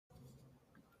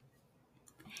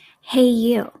Hey,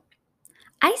 you.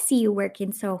 I see you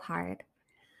working so hard.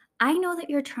 I know that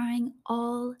you're trying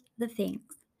all the things,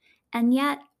 and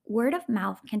yet word of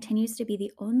mouth continues to be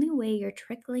the only way you're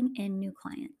trickling in new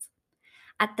clients.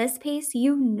 At this pace,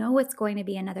 you know it's going to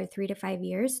be another 3 to 5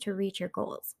 years to reach your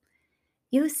goals.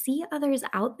 You see others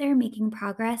out there making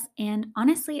progress, and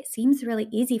honestly, it seems really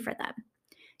easy for them.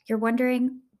 You're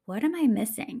wondering, what am I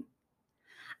missing?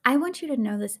 I want you to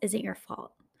know this isn't your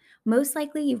fault. Most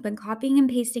likely, you've been copying and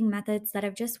pasting methods that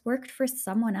have just worked for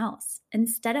someone else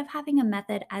instead of having a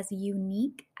method as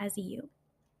unique as you.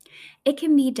 It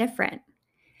can be different.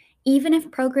 Even if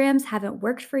programs haven't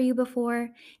worked for you before,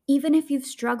 even if you've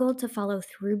struggled to follow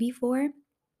through before,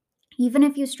 even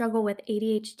if you struggle with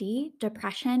ADHD,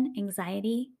 depression,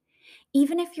 anxiety,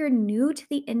 even if you're new to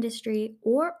the industry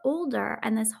or older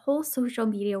and this whole social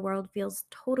media world feels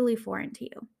totally foreign to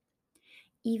you,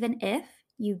 even if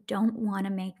you don't want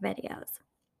to make videos.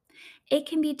 It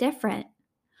can be different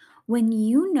when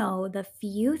you know the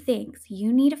few things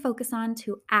you need to focus on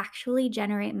to actually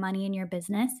generate money in your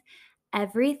business.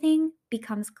 Everything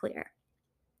becomes clear.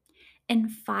 In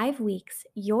 5 weeks,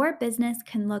 your business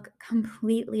can look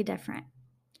completely different.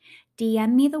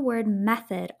 DM me the word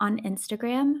method on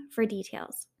Instagram for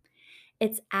details.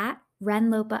 It's at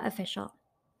Renlopa Official.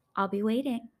 I'll be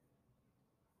waiting.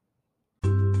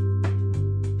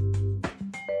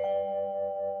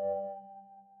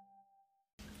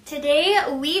 Today,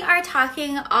 we are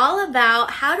talking all about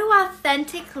how to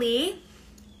authentically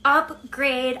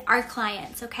upgrade our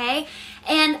clients, okay?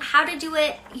 And how to do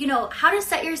it, how to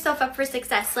set yourself up for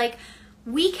success. Like,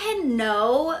 we can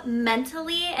know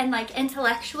mentally and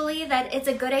intellectually that it's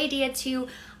a good idea to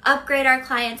upgrade our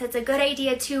clients. It's a good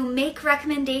idea to make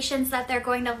recommendations that they're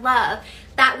going to love,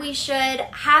 that we should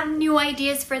have new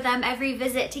ideas for them every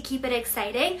visit to keep it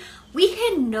exciting. We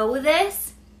can know this,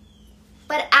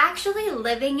 but actually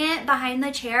living it behind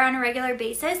the chair on a regular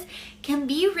basis can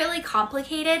be really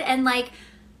complicated and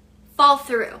fall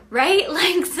through, right?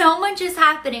 So much is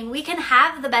happening. We can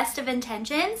have the best of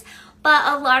intentions, but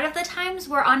a lot of the times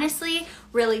we're honestly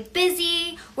really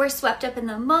busy, we're swept up in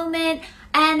the moment,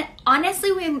 and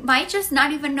honestly, we might just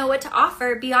not even know what to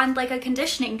offer beyond a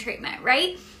conditioning treatment,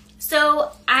 right?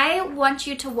 So I want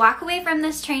you to walk away from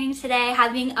this training today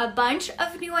having a bunch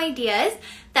of new ideas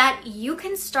that you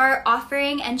can start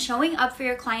offering and showing up for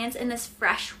your clients in this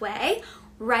fresh way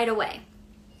right away.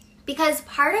 Because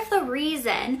part of the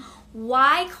reason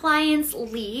why clients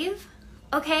leave,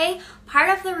 okay,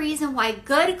 part of the reason why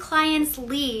good clients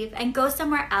leave and go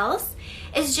somewhere else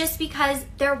is just because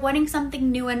they're wanting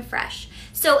something new and fresh.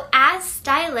 So as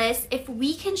stylists, if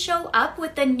we can show up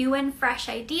with the new and fresh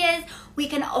ideas, we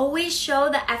can always show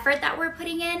the effort that we're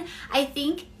putting in. I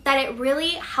think that it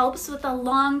really helps with a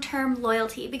long-term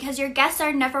loyalty because your guests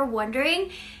are never wondering,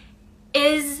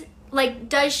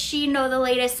 does she know the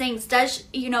latest things? Does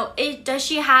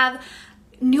she have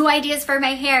new ideas for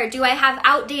my hair? Do I have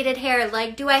outdated hair?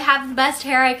 Do I have the best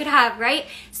hair I could have, right?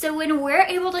 So when we're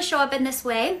able to show up in this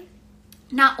way,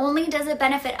 not only does it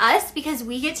benefit us because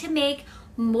we get to make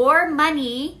more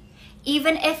money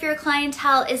even if your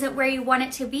clientele isn't where you want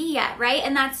it to be yet, right?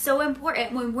 And that's so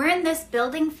important. When we're in this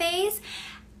building phase,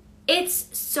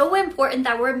 it's so important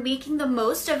that we're making the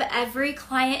most of every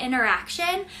client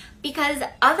interaction because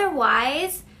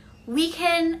otherwise we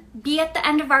can be at the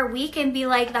end of our week and be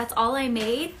like, that's all I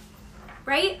made,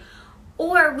 right?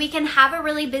 Or we can have a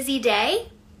really busy day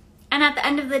and at the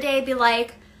end of the day be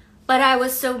like, but I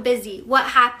was so busy. What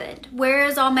happened? Where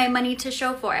is all my money to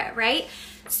show for it, right?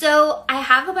 So I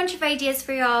have a bunch of ideas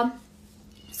for y'all.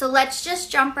 So let's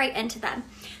just jump right into them.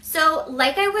 So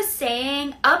like I was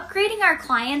saying, upgrading our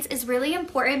clients is really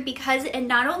important because it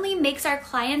not only makes our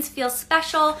clients feel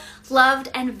special, loved,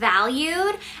 and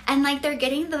valued, and like they're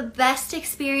getting the best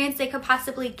experience they could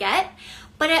possibly get,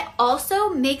 but it also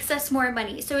makes us more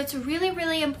money. So it's really,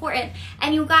 really important.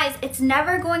 And you guys, it's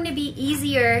never going to be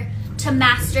easier to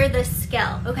master this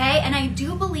skill, okay? And I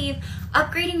do believe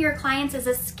upgrading your clients is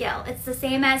a skill. It's the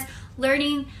same as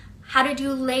learning how to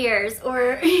do layers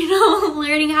or,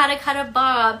 learning how to cut a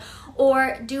bob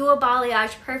or do a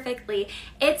balayage perfectly.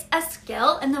 It's a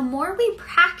skill, and the more we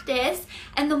practice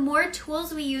and the more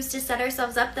tools we use to set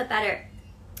ourselves up, the better.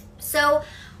 So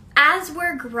as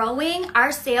we're growing,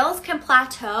 our sales can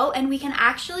plateau and we can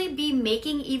actually be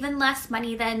making even less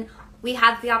money than we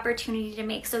have the opportunity to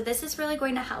make. So this is really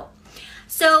going to help.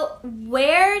 So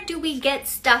where do we get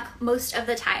stuck most of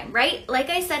the time, right? Like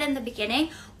I said in the beginning,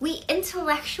 we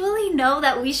intellectually know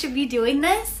that we should be doing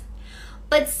this,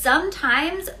 but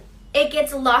sometimes it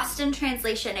gets lost in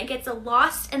translation. It gets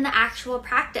lost in the actual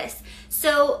practice.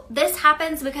 So this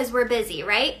happens because we're busy,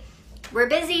 right? we're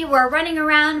busy, we're running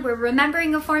around, we're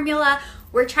remembering a formula,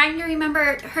 we're trying to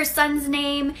remember her son's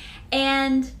name,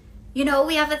 and you know,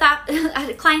 we have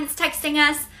a client's texting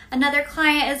us, another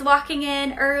client is walking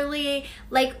in early,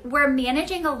 like we're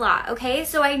managing a lot, okay?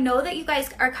 So I know that you guys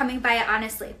are coming by it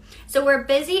honestly. So we're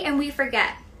busy and we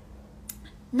forget.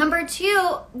 Number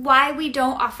two, why we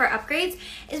don't offer upgrades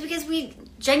is because we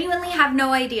genuinely have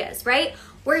no ideas, right?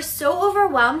 We're so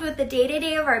overwhelmed with the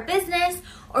day-to-day of our business,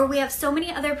 or we have so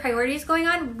many other priorities going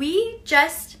on, we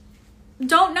just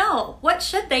don't know. What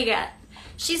should they get?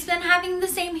 She's been having the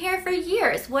same hair for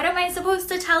years. What am I supposed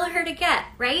to tell her to get,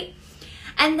 right?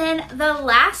 And then the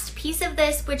last piece of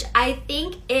this, which I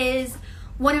think is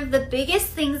one of the biggest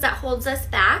things that holds us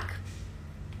back,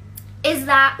 is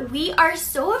that we are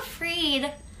so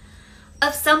afraid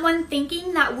of someone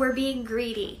thinking that we're being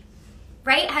greedy,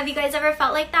 right? Have you guys ever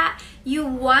felt like that? You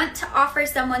want to offer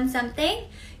someone something,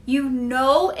 you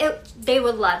know they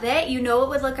would love it, you know it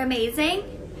would look amazing.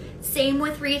 Same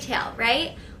with retail,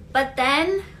 right? But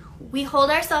then we hold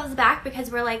ourselves back because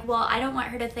we're like, well, I don't want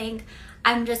her to think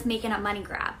I'm just making a money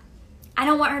grab. I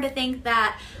don't want her to think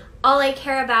that all I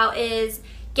care about is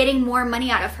getting more money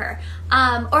out of her.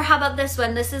 Or how about this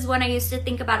one? This is one I used to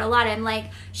think about a lot. I'm like,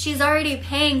 she's already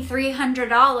paying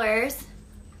 $300.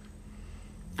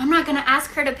 I'm not gonna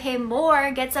ask her to pay more,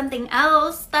 get something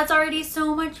else. That's already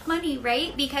so much money,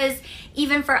 right? Because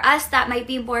even for us, that might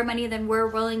be more money than we're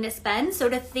willing to spend. So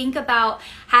to think about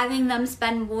having them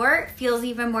spend more feels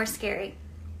even more scary.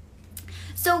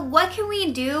 So what can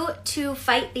we do to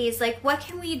fight these? Like, what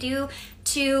can we do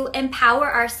to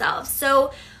empower ourselves?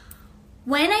 So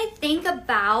when I think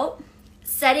about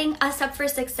setting us up for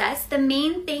success, the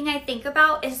main thing I think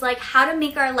about is like how to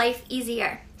make our life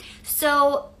easier.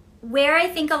 So where I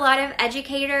think a lot of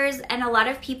educators and a lot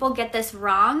of people get this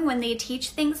wrong when they teach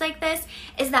things like this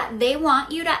is that they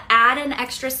want you to add an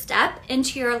extra step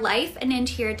into your life and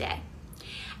into your day.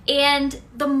 And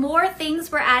the more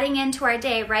things we're adding into our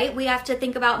day, right? We have to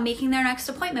think about making their next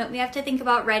appointment. We have to think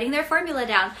about writing their formula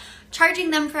down, charging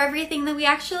them for everything that we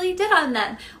actually did on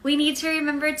them. We need to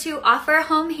remember to offer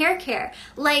home hair care.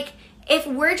 Like, if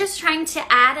we're just trying to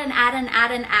add and add and add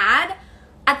and add,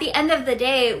 at the end of the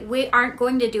day, we aren't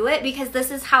going to do it, because this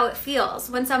is how it feels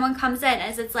when someone comes in,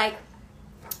 is it's like,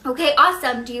 okay,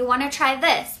 awesome. Do you want to try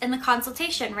this in the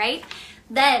consultation, right?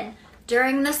 Then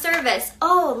during the service,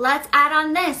 oh, let's add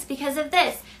on this because of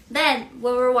this. Then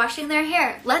when we're washing their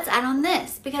hair, let's add on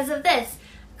this because of this.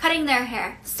 Cutting their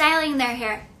hair, styling their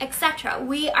hair, etc.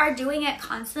 We are doing it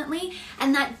constantly,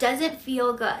 and that doesn't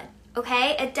feel good.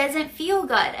 Okay, it doesn't feel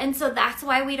good, and so that's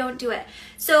why we don't do it.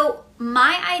 So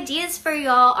my ideas for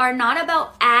y'all are not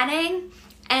about adding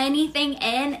anything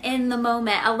in the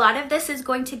moment. A lot of this is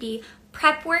going to be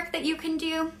prep work that you can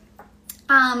do,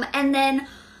 and then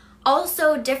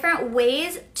also different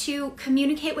ways to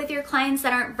communicate with your clients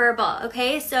that aren't verbal.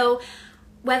 Okay, so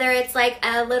whether it's like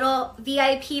a little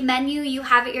VIP menu you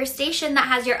have at your station that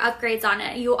has your upgrades on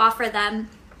it, you offer them,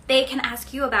 they can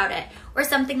ask you about it, or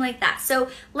something like that. So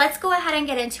let's go ahead and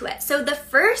get into it. So the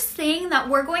first thing that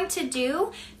we're going to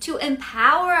do to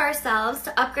empower ourselves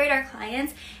to upgrade our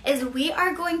clients is we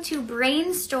are going to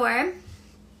brainstorm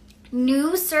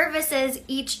new services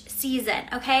each season,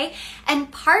 okay?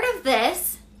 And part of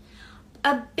this,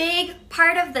 a big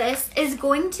part of this, is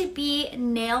going to be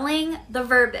nailing the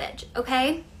verbiage,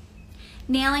 okay?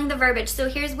 Nailing the verbiage. So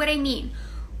here's what I mean.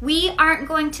 We aren't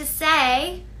going to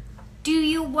say, do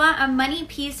you want a money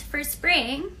piece for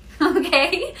spring?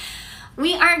 Okay?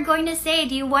 We aren't going to say,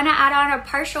 do you want to add on a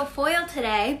partial foil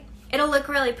today? It'll look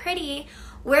really pretty.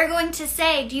 We're going to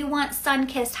say, do you want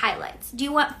sun-kissed highlights? Do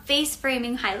you want face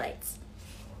framing highlights?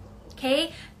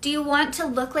 Okay? Do you want to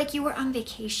look like you were on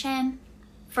vacation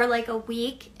for like a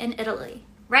week in Italy?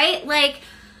 Right? Like,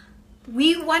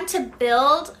 we want to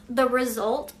build the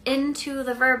result into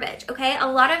the verbiage, okay? A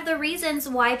lot of the reasons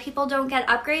why people don't get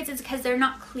upgrades is because they're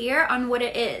not clear on what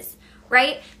it is,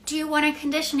 right? Do you want a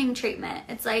conditioning treatment?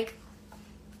 It's like,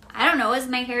 I don't know, is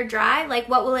my hair dry? Like,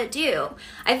 what will it do?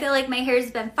 I feel like my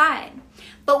hair's been fine.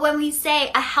 But when we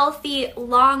say a healthy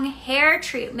long hair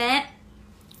treatment,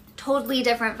 totally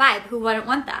different vibe. Who wouldn't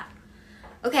want that?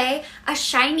 Okay? A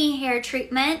shiny hair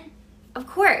treatment, of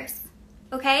course.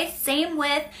 Okay? Same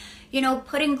with, you know,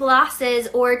 putting glosses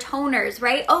or toners,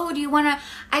 right? Oh, do you want to,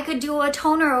 I could do a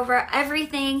toner over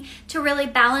everything to really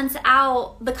balance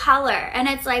out the color. And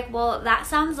it's like, well, that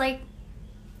sounds like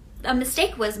a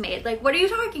mistake was made. Like, what are you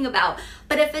talking about?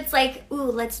 But if it's like,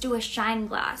 ooh, let's do a shine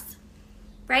gloss,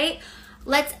 right?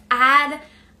 Let's add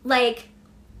like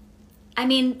I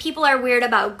mean, people are weird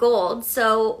about gold,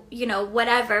 so, you know,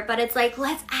 whatever, but it's like,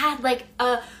 let's add like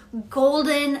a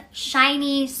golden,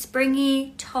 shiny,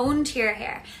 springy tone to your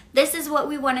hair. This is what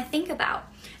we want to think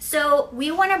about. So we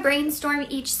want to brainstorm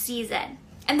each season.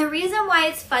 And the reason why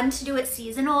it's fun to do it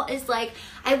seasonal is like,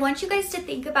 I want you guys to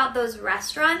think about those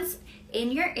restaurants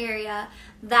in your area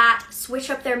that switch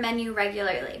up their menu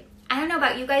regularly. I don't know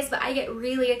about you guys, but I get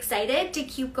really excited to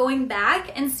keep going back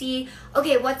and see,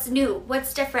 okay, what's new,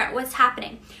 what's different, what's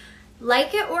happening.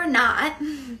 Like it or not,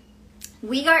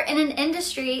 we are in an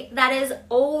industry that is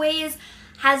always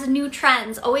has new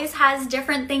trends, always has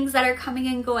different things that are coming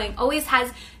and going, always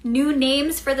has new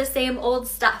names for the same old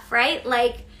stuff, right?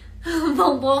 Like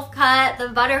the wolf cut, the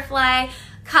butterfly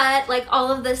cut, like all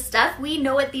of this stuff. We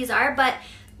know what these are, but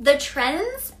the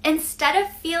trends, instead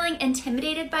of feeling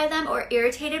intimidated by them or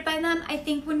irritated by them, I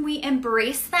think when we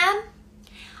embrace them,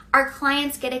 our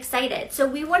clients get excited. So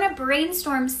we want to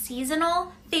brainstorm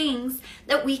seasonal things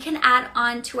that we can add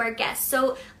on to our guests.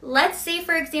 So let's say,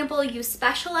 for example, you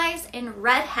specialize in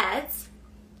redheads.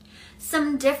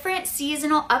 Some different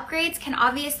seasonal upgrades can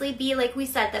obviously be, like we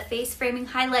said, the face framing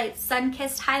highlights,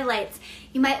 sun-kissed highlights.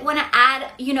 You might want to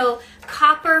add, you know,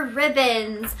 copper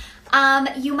ribbons.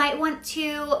 You might want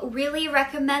to really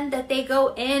recommend that they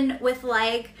go in with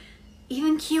like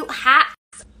even cute hats.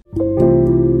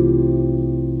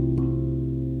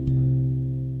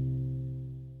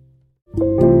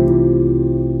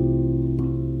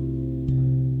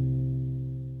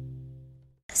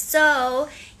 So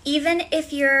even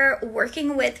if you're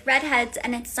working with redheads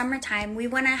and it's summertime, we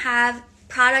want to have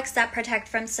products that protect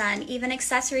from sun, even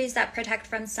accessories that protect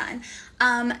from sun.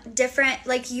 Different,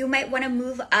 like you might want to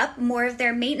move up more of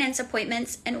their maintenance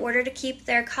appointments in order to keep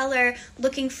their color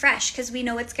looking fresh, because we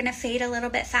know it's going to fade a little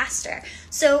bit faster.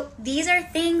 So these are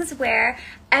things where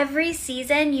every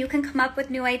season you can come up with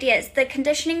new ideas. The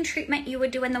conditioning treatment you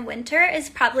would do in the winter is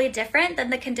probably different than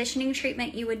the conditioning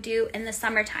treatment you would do in the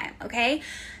summertime, okay?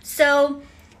 So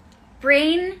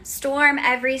brainstorm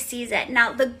every season.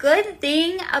 Now, the good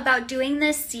thing about doing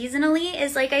this seasonally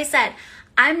is, like I said,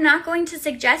 I'm not going to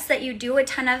suggest that you do a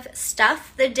ton of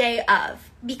stuff the day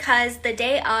of, because the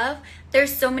day of,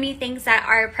 there's so many things that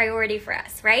are a priority for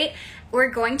us, right? We're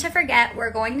going to forget,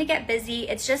 we're going to get busy,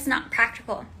 it's just not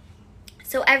practical.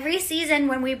 So every season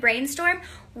when we brainstorm,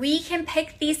 we can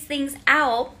pick these things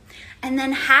out and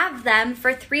then have them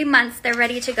for 3 months, they're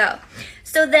ready to go.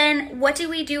 So then what do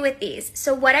we do with these?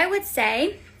 So what I would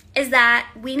say is that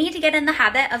we need to get in the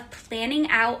habit of planning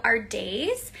out our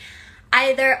days,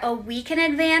 either a week in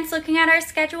advance looking at our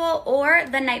schedule or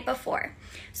the night before.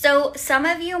 So some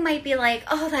of you might be like,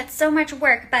 oh, that's so much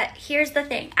work, but here's the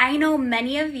thing. I know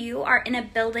many of you are in a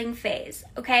building phase,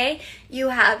 okay? You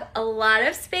have a lot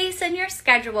of space in your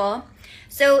schedule.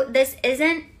 So this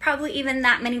isn't probably even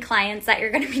that many clients that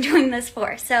you're gonna be doing this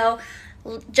for. So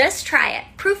just try it.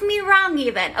 Prove me wrong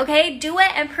even, okay? Do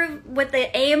it and prove with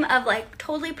the aim of like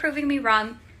totally proving me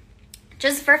wrong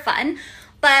just for fun.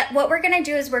 But what we're gonna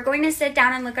do is we're going to sit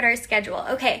down and look at our schedule.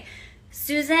 Okay,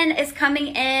 Susan is coming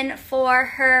in for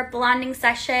her blonding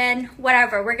session,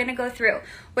 whatever, we're gonna go through.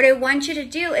 What I want you to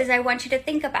do is I want you to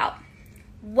think about,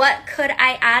 what could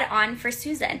I add on for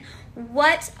Susan?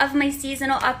 What of my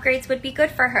seasonal upgrades would be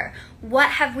good for her?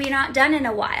 What have we not done in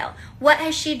a while? What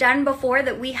has she done before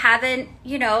that we haven't,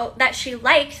 you know, that she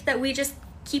liked that we just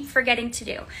keep forgetting to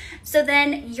do? So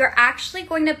then you're actually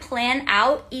going to plan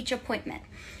out each appointment.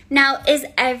 Now, is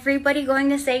everybody going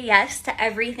to say yes to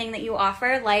everything that you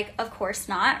offer? Like, of course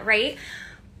not, right?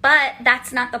 But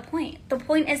that's not the point. The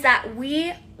point is that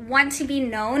we want to be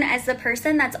known as the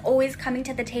person that's always coming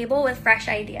to the table with fresh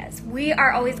ideas. We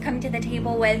are always coming to the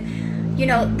table with, you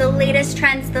know, the latest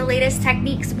trends, the latest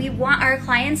techniques. We want our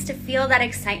clients to feel that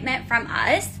excitement from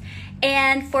us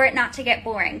and for it not to get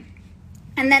boring.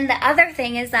 And then the other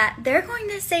thing is that they're going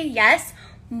to say yes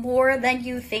more than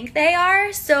you think they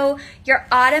are. So you're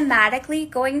automatically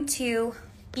going to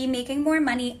be making more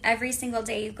money every single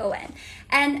day you go in.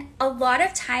 And a lot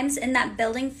of times in that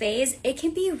building phase, it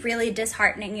can be really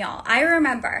disheartening, y'all. I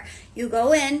remember you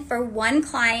go in for one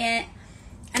client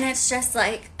and it's just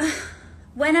like, ugh,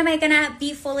 when am I gonna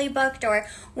be fully booked, or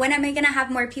when am I gonna have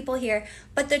more people here?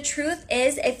 But the truth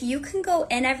is, if you can go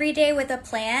in every day with a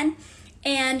plan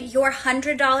and your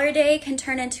 $100 day can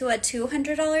turn into a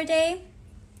 $200 day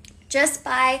just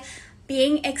by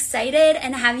being excited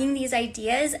and having these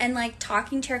ideas and like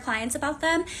talking to your clients about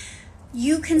them,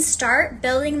 you can start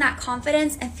building that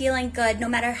confidence and feeling good no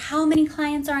matter how many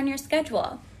clients are on your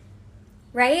schedule,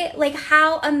 right? Like,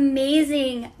 how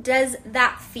amazing does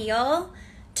that feel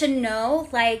to know,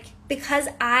 like, because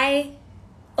I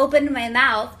opened my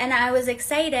mouth and I was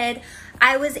excited,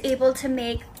 I was able to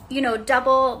make,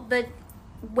 double the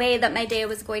way that my day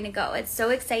was going to go. It's so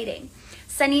exciting.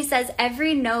 Sunny says,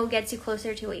 every no gets you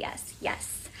closer to a yes.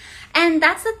 Yes. And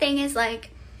that's the thing is like,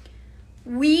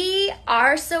 we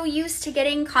are so used to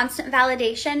getting constant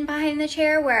validation behind the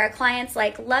chair where our clients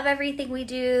like love everything we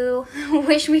do,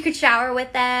 wish we could shower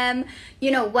with them,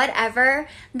 whatever,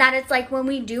 that it's like when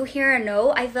we do hear a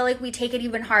no, I feel like we take it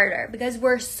even harder because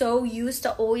we're so used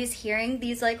to always hearing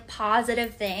these like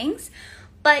positive things.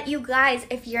 But you guys,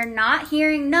 if you're not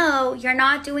hearing no, you're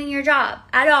not doing your job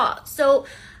at all. So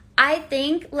I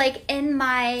think like in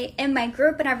my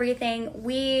group and everything,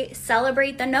 we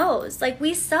celebrate the no's. Like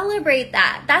we celebrate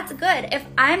that. That's good.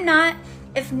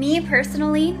 If me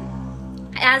personally,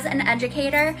 as an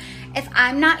educator, if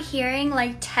I'm not hearing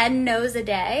like 10 no's a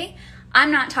day,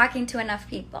 I'm not talking to enough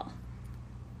people.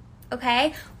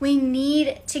 Okay? We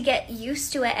need to get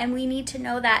used to it and we need to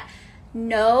know that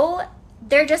no,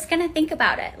 they're just going to think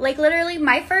about it. Like literally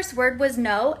my first word was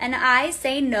no, and I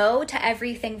say no to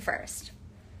everything first.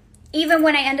 Even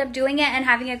when I end up doing it and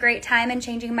having a great time and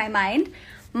changing my mind,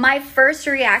 my first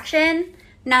reaction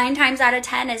 9 times out of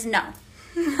 10 is no.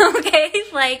 Okay?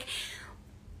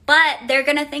 But they're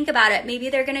going to think about it. Maybe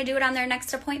they're going to do it on their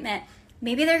next appointment.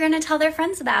 Maybe they're going to tell their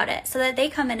friends about it so that they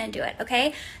come in and do it.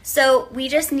 Okay? So we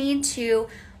just need to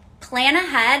plan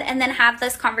ahead and then have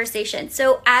this conversation.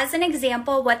 So as an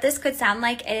example, what this could sound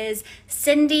like is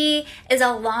Cindy is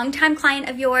a longtime client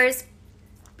of yours.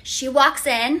 She walks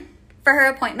in for her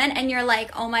appointment and you're like,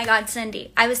 oh my God,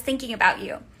 Cindy, I was thinking about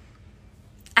you.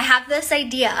 I have this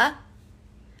idea.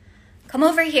 Come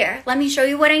over here. Let me show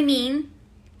you what I mean.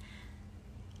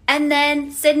 And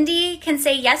then Cindy can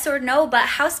say yes or no, but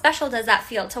how special does that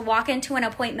feel to walk into an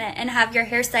appointment and have your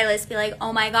hairstylist be like,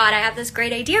 oh my God, I have this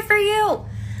great idea for you.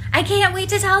 I can't wait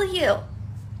to tell you,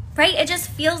 right? It just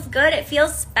feels good. It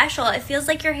feels special. It feels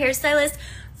like your hairstylist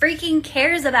freaking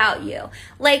cares about you.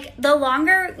 Like the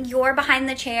longer you're behind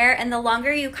the chair and the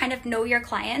longer you kind of know your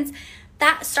clients,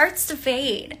 that starts to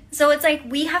fade. So it's like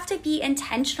we have to be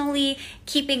intentionally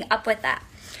keeping up with that.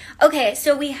 Okay,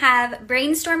 so we have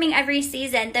brainstorming every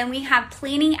season. Then we have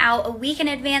planning out a week in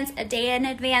advance, a day in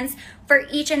advance for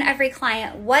each and every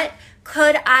client. What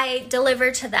could I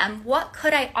deliver to them? What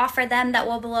could I offer them that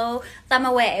will blow them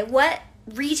away? What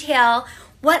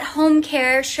home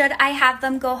care should I have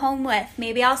them go home with?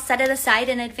 Maybe I'll set it aside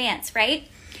in advance, right?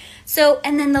 So,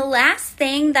 and then the last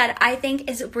thing that I think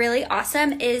is really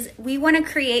awesome is we want to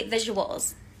create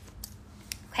visuals.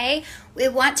 Okay, we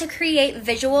want to create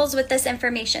visuals with this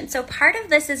information. So part of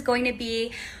this is going to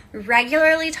be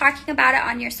regularly talking about it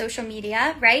on your social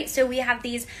media, right? So we have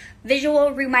these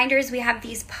visual reminders, we have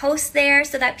these posts there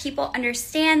so that people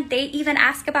understand, they even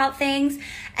ask about things.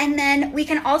 And then we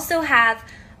can also have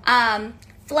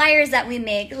flyers that we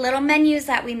make, little menus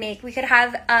that we make. We could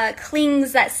have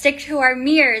clings that stick to our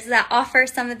mirrors that offer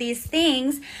some of these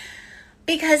things.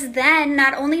 Because then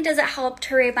not only does it help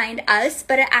to remind us,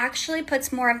 but it actually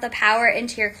puts more of the power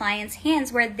into your client's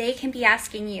hands where they can be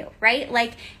asking you, right?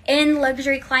 Like in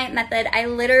Luxury Client Method, I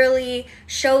literally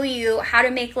show you how to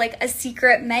make like a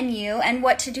secret menu and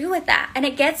what to do with that. And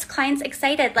it gets clients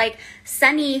excited. Like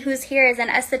Sunny, who's here, is an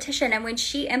esthetician. And when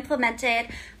she implemented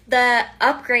the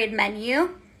upgrade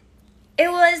menu,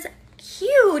 it was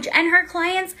huge and her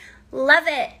clients love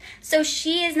it. So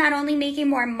she is not only making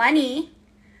more money,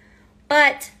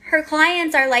 but her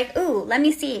clients are like, ooh, let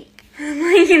me see.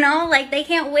 Like they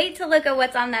can't wait to look at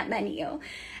what's on that menu.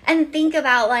 And think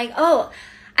about like, how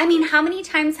many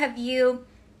times have you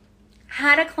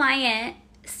had a client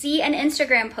see an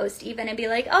Instagram post even and be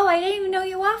like, oh, I didn't even know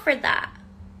you offered that.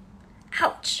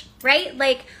 Ouch, right?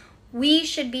 Like we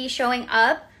should be showing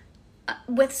up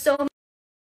with so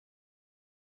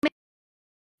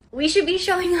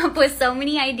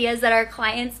many ideas that our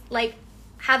clients like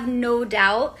have no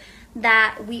doubt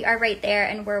that we are right there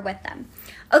and we're with them.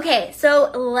 Okay, so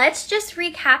let's just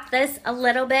recap this a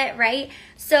little bit, right?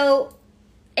 So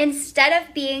instead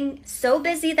of being so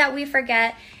busy that we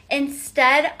forget,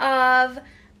 instead of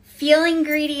feeling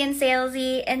greedy and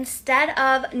salesy, instead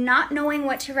of not knowing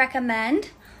what to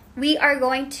recommend, we are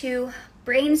going to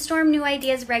brainstorm new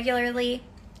ideas regularly,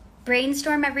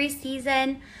 brainstorm every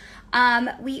season.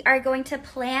 We are going to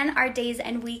plan our days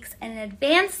and weeks in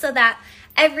advance so that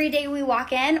every day we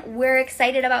walk in, we're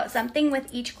excited about something with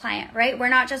each client, right? We're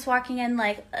not just walking in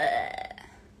like,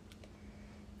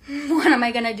 what am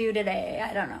I going to do today?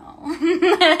 I don't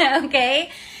know. Okay.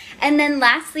 And then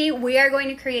lastly, we are going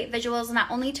to create visuals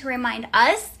not only to remind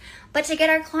us, but to get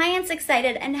our clients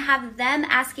excited and have them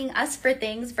asking us for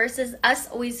things versus us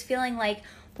always feeling like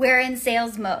we're in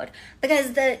sales mode.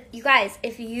 Because you guys,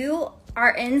 if you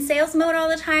are in sales mode all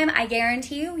the time, I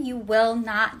guarantee you will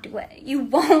not do it. You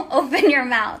won't open your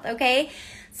mouth, okay?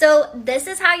 So this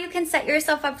is how you can set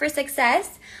yourself up for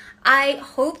success. I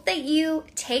hope that you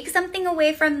take something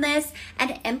away from this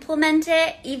and implement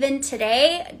it even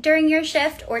today during your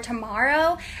shift or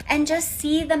tomorrow, and just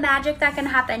see the magic that can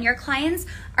happen. Your clients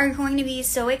are going to be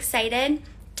so excited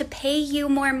to pay you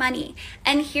more money.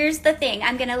 And here's the thing,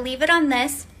 I'm gonna leave it on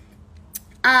this.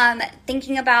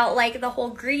 Thinking about like the whole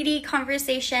greedy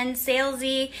conversation,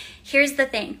 salesy. Here's the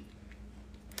thing.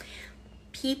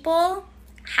 People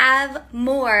have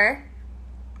more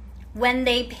when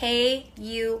they pay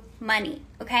you money,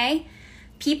 okay?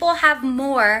 People have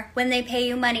more when they pay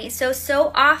you money.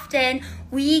 So often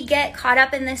we get caught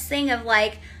up in this thing of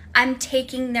like, I'm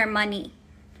taking their money,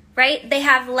 right? They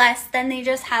have less, then they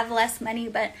just have less money.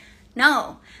 But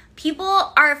no,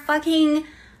 people are fucking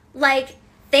like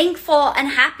thankful and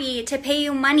happy to pay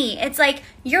you money. It's like,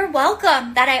 you're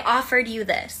welcome that I offered you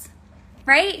this,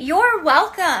 right? You're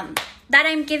welcome that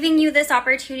I'm giving you this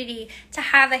opportunity to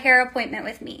have a hair appointment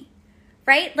with me,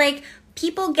 right? Like,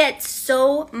 people get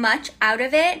so much out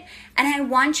of it, and I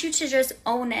want you to just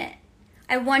own it.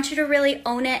 I want you to really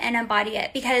own it and embody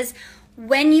it, because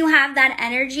when you have that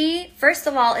energy, first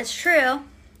of all, it's true,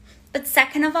 but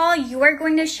second of all, you are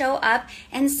going to show up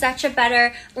in such a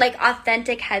better, like,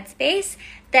 authentic headspace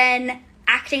than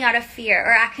acting out of fear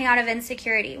or acting out of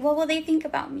insecurity. What will they think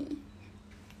about me,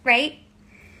 right?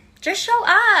 Just show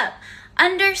up.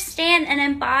 Understand and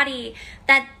embody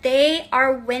that they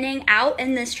are winning out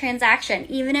in this transaction.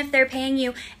 Even if they're paying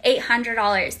you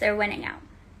 $800, they're winning out.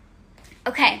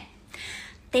 Okay.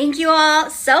 Thank you all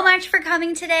so much for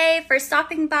coming today, for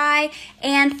stopping by,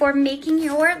 and for making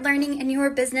your learning and your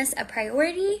business a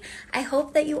priority. I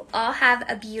hope that you all have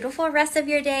a beautiful rest of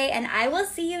your day, and I will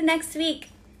see you next week.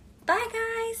 Bye,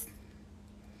 guys.